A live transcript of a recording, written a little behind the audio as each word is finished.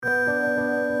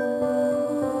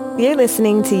You're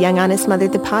listening to Young Honest Mother,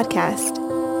 the podcast.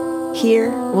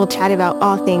 Here, we'll chat about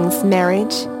all things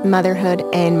marriage, motherhood,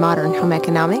 and modern home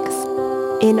economics,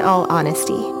 in all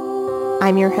honesty.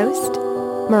 I'm your host,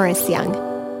 Maurice Young.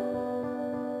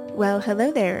 Well,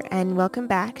 hello there, and welcome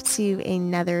back to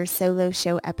another solo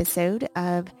show episode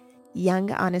of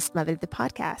Young Honest Mother, the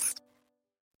podcast.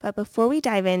 But before we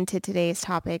dive into today's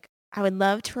topic, I would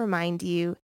love to remind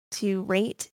you to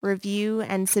rate, review,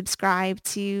 and subscribe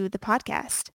to the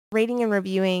podcast. Rating and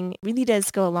reviewing really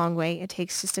does go a long way. It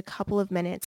takes just a couple of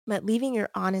minutes, but leaving your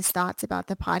honest thoughts about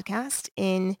the podcast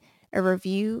in a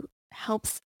review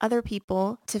helps other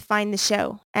people to find the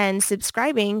show. And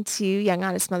subscribing to Young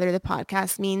Honest Mother, the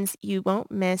podcast, means you won't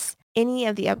miss any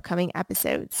of the upcoming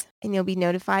episodes, and you'll be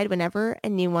notified whenever a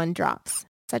new one drops.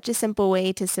 Such a simple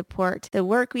way to support the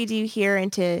work we do here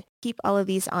and to keep all of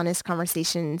these honest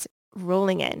conversations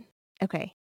rolling in.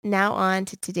 Okay, now on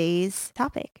to today's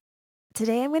topic.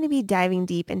 Today I'm going to be diving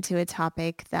deep into a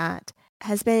topic that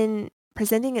has been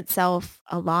presenting itself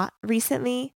a lot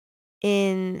recently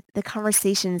in the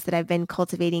conversations that I've been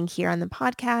cultivating here on the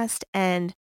podcast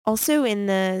and also in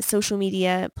the social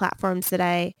media platforms that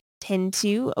I tend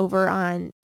to over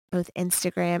on both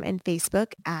Instagram and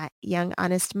Facebook at Young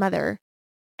Honest Mother.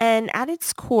 And at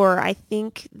its core, I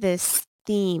think this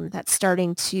theme that's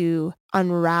starting to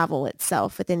unravel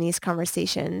itself within these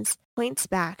conversations points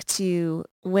back to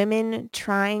women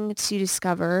trying to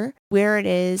discover where it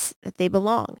is that they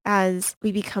belong as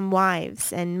we become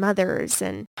wives and mothers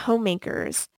and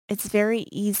homemakers. It's very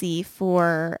easy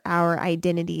for our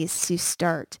identities to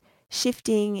start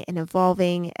shifting and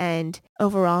evolving and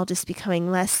overall just becoming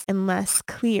less and less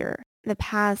clear. The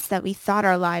paths that we thought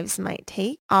our lives might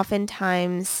take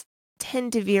oftentimes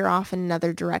tend to veer off in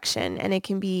another direction, and it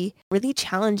can be really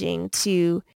challenging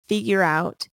to figure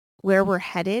out where we're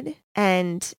headed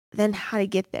and then how to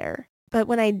get there. But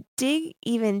when I dig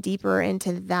even deeper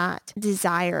into that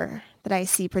desire that I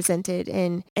see presented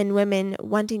in women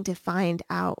wanting to find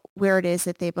out where it is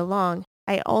that they belong,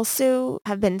 I also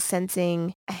have been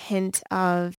sensing a hint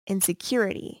of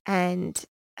insecurity and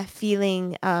a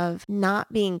feeling of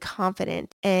not being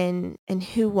confident in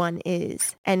who one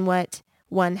is and what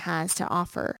one has to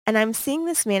offer. And I'm seeing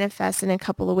this manifest in a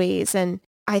couple of ways. And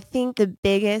I think the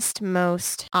biggest,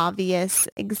 most obvious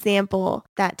example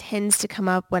that tends to come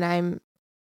up when I'm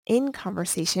in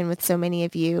conversation with so many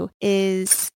of you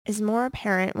is more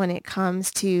apparent when it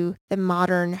comes to the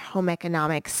modern home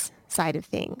economics side of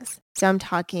things. So I'm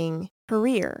talking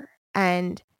career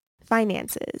and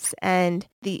finances and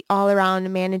the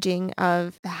all-around managing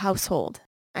of the household.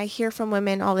 I hear from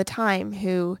women all the time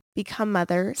who become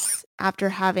mothers after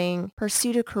having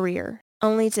pursued a career,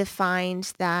 only to find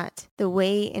that the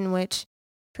way in which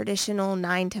traditional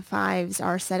 9-to-5s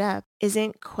are set up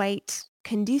isn't quite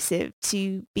conducive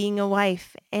to being a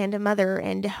wife and a mother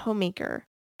and a homemaker.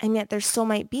 And yet there still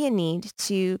might be a need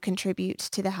to contribute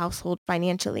to the household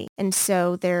financially. And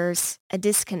so there's a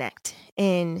disconnect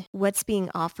in what's being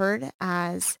offered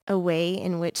as a way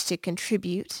in which to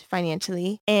contribute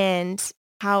financially and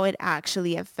how it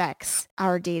actually affects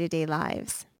our day-to-day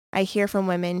lives. I hear from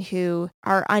women who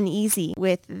are uneasy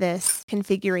with this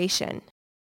configuration.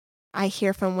 I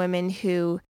hear from women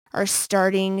who are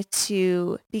starting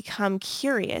to become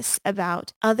curious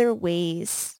about other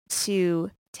ways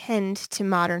to tend to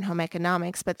modern home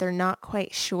economics, but they're not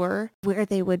quite sure where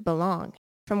they would belong.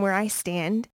 From where I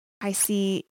stand, I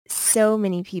see so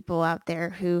many people out there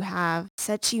who have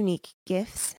such unique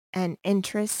gifts and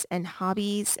interests and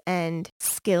hobbies and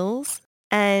skills.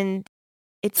 And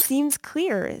it seems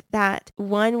clear that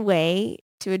one way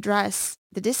to address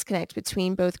the disconnect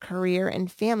between both career and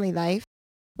family life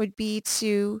would be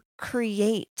to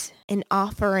create an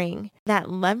offering that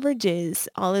leverages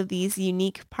all of these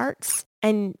unique parts.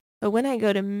 But when I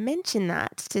go to mention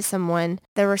that to someone,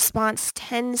 the response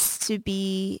tends to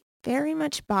be very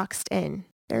much boxed in,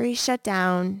 very shut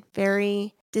down,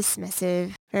 very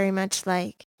dismissive, very much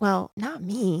like, well, not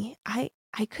me. I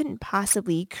couldn't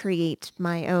possibly create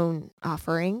my own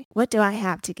offering. What do I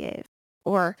have to give?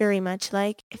 Or very much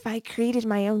like, if I created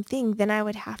my own thing, then I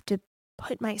would have to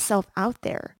put myself out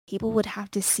there. People would have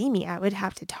to see me. I would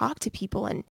have to talk to people.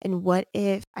 And what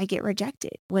if I get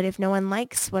rejected? What if no one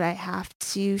likes what I have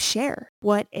to share?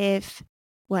 What if?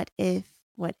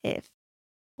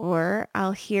 Or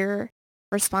I'll hear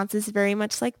responses very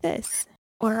much like this.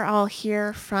 Or I'll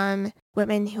hear from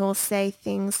women who will say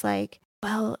things like,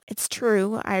 well, it's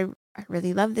true. I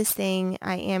really love this thing.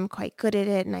 I am quite good at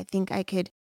it. And I think I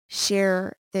could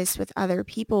share this with other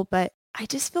people, but I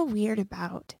just feel weird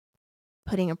about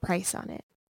putting a price on it.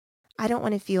 I don't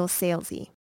want to feel salesy.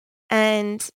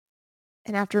 And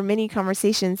And after many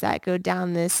conversations that go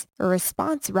down this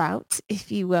response route,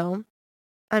 if you will,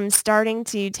 I'm starting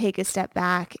to take a step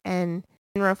back and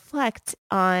reflect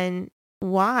on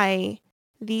why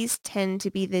these tend to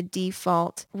be the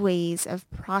default ways of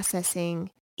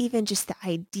processing even just the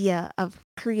idea of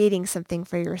creating something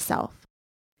for yourself.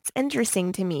 It's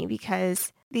interesting to me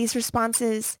because these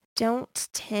responses don't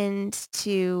tend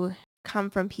to come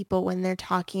from people when they're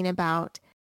talking about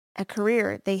a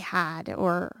career they had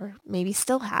or maybe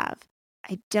still have.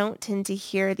 I don't tend to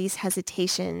hear these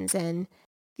hesitations and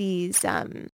these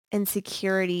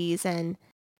insecurities and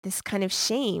this kind of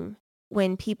shame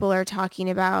when people are talking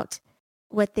about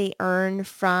what they earn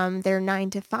from their 9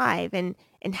 to 5 and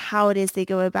how it is they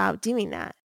go about doing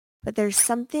that. But there's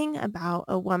something about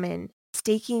a woman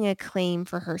staking a claim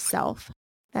for herself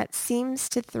that seems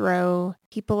to throw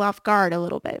people off guard a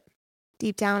little bit.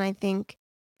 Deep down, I think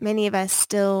many of us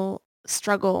still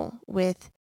struggle with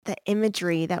the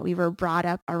imagery that we were brought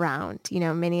up around.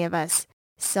 Many of us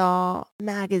saw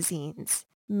magazines,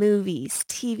 movies,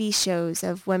 TV shows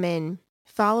of women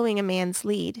following a man's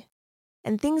lead.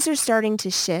 And things are starting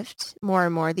to shift more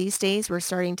and more these days. We're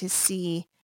starting to see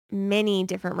many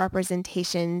different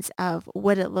representations of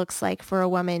what it looks like for a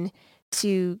woman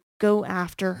to go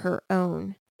after her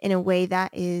own in a way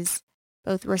that is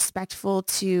both respectful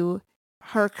to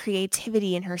her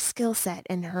creativity and her skill set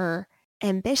and her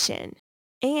ambition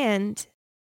and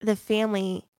the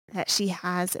family that she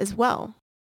has as well.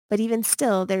 But even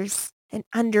still, there's an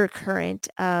undercurrent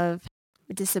of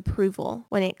disapproval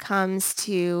when it comes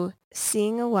to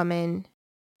seeing a woman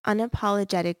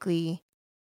unapologetically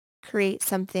create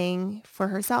something for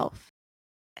herself.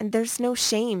 And there's no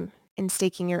shame in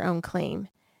staking your own claim.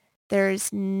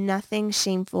 There's nothing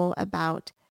shameful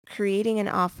about creating an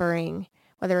offering,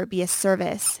 whether it be a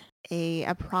service,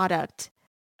 a product,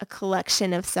 a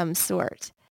collection of some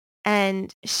sort,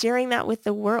 and sharing that with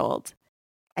the world.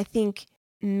 I think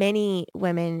many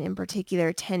women in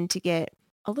particular tend to get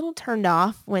a little turned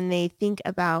off when they think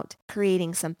about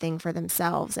creating something for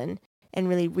themselves and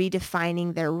really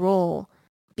redefining their role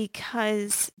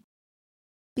because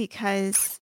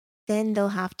then they'll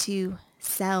have to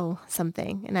sell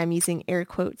something. And I'm using air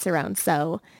quotes around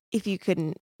sell if you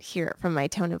couldn't hear it from my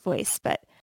tone of voice. But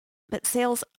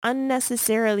sales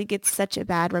unnecessarily gets such a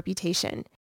bad reputation.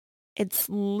 It's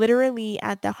literally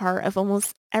at the heart of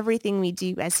almost everything we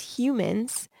do as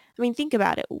humans. I mean, think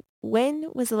about it. When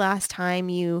was the last time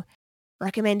you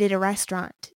recommended a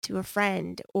restaurant to a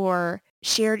friend or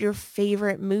shared your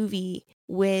favorite movie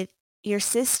with your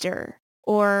sister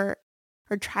or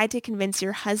tried to convince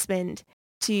your husband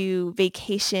to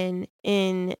vacation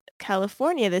in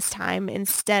California this time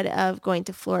instead of going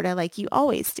to Florida like you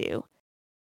always do?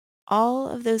 All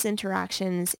of those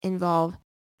interactions involve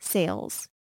sales.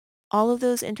 All of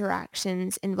those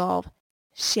interactions involve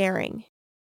sharing,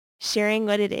 sharing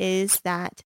what it is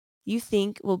that you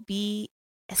think will be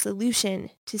a solution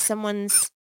to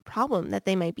someone's problem that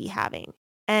they might be having.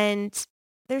 And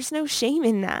there's no shame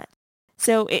in that.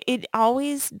 So it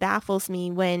always baffles me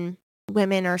when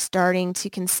women are starting to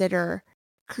consider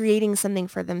creating something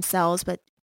for themselves, but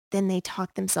then they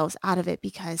talk themselves out of it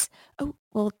because, oh,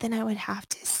 well, then I would have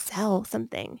to sell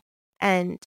something.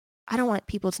 And I don't want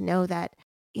people to know that,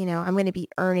 I'm going to be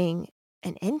earning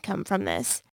an income from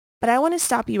this. But I want to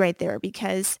stop you right there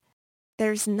because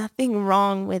there's nothing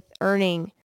wrong with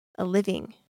earning a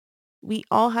living. We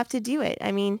all have to do it.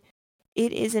 I mean,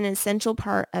 it is an essential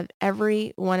part of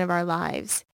every one of our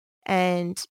lives.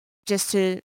 And just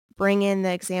to bring in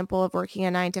the example of working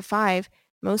a 9 to 5,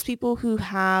 most people who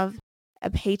have a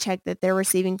paycheck that they're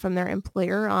receiving from their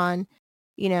employer on,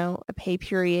 a pay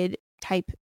period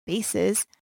type basis,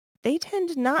 they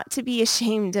tend not to be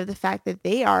ashamed of the fact that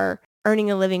they are earning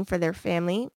a living for their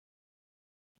family.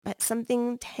 But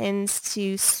something tends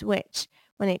to switch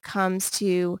when it comes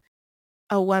to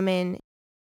a woman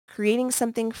creating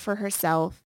something for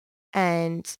herself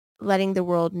and letting the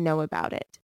world know about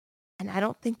it. And I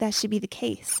don't think that should be the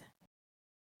case.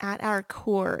 At our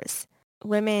cores,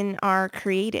 women are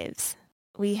creatives.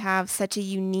 We have such a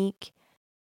unique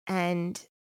and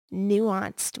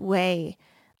nuanced way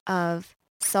of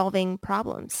solving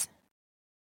problems.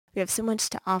 We have so much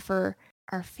to offer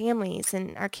our families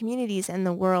and our communities and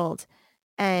the world.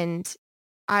 And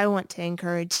I want to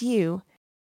encourage you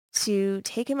to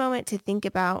take a moment to think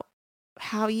about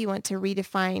how you want to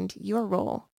redefine your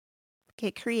role.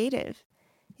 Get creative.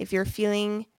 If you're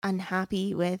feeling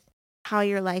unhappy with how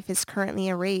your life is currently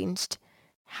arranged,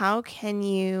 how can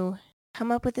you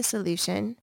come up with a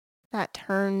solution that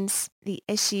turns the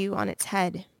issue on its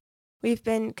head? We've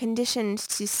been conditioned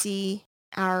to see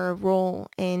our role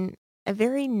in a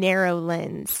very narrow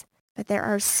lens, but there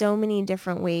are so many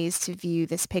different ways to view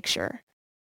this picture.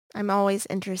 I'm always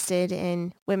interested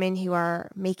in women who are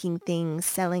making things,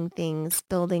 selling things,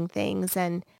 building things.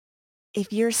 And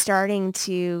if you're starting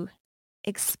to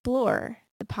explore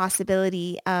the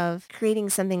possibility of creating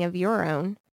something of your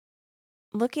own,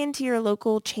 look into your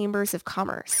local chambers of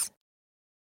commerce.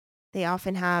 They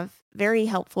often have very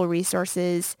helpful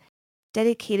resources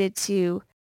dedicated to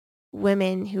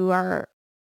women who are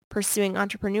pursuing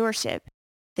entrepreneurship.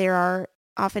 There are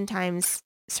oftentimes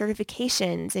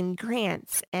certifications and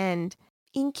grants and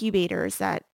incubators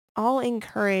that all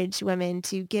encourage women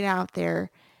to get out there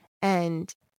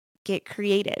and get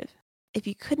creative. If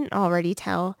you couldn't already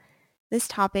tell, this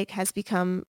topic has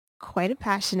become quite a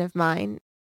passion of mine.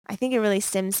 I think it really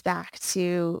stems back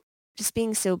to just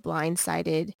being so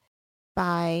blindsided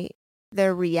by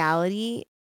the reality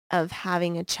of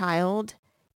having a child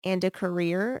and a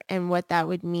career and what that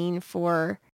would mean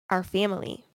for our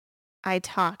family. I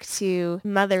talk to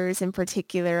mothers in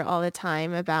particular all the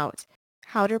time about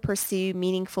how to pursue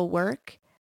meaningful work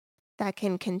that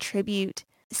can contribute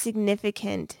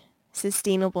significant,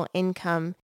 sustainable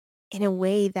income in a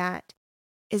way that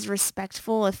is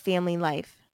respectful of family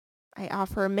life. I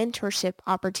offer mentorship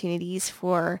opportunities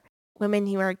for women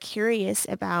who are curious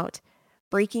about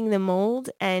breaking the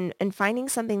mold and finding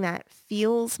something that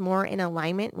feels more in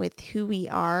alignment with who we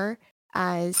are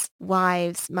as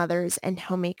wives, mothers, and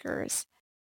homemakers.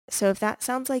 So if that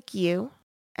sounds like you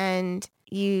and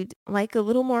you'd like a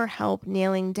little more help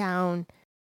nailing down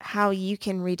how you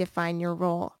can redefine your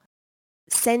role,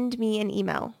 send me an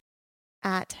email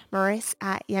at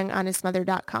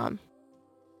maris@younghonestmother.com.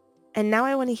 And now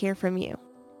I want to hear from you.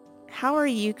 How are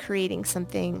you creating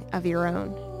something of your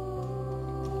own?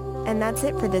 And that's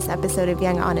it for this episode of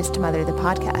Young Honest Mother, the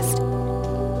podcast,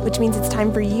 which means it's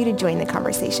time for you to join the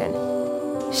conversation.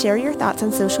 Share your thoughts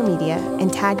on social media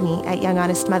and tag me at Young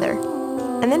Honest Mother.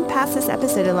 And then pass this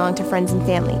episode along to friends and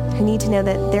family who need to know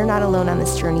that they're not alone on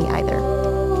this journey either.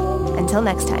 Until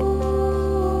next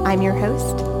time, I'm your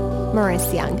host,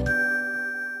 Maris Young.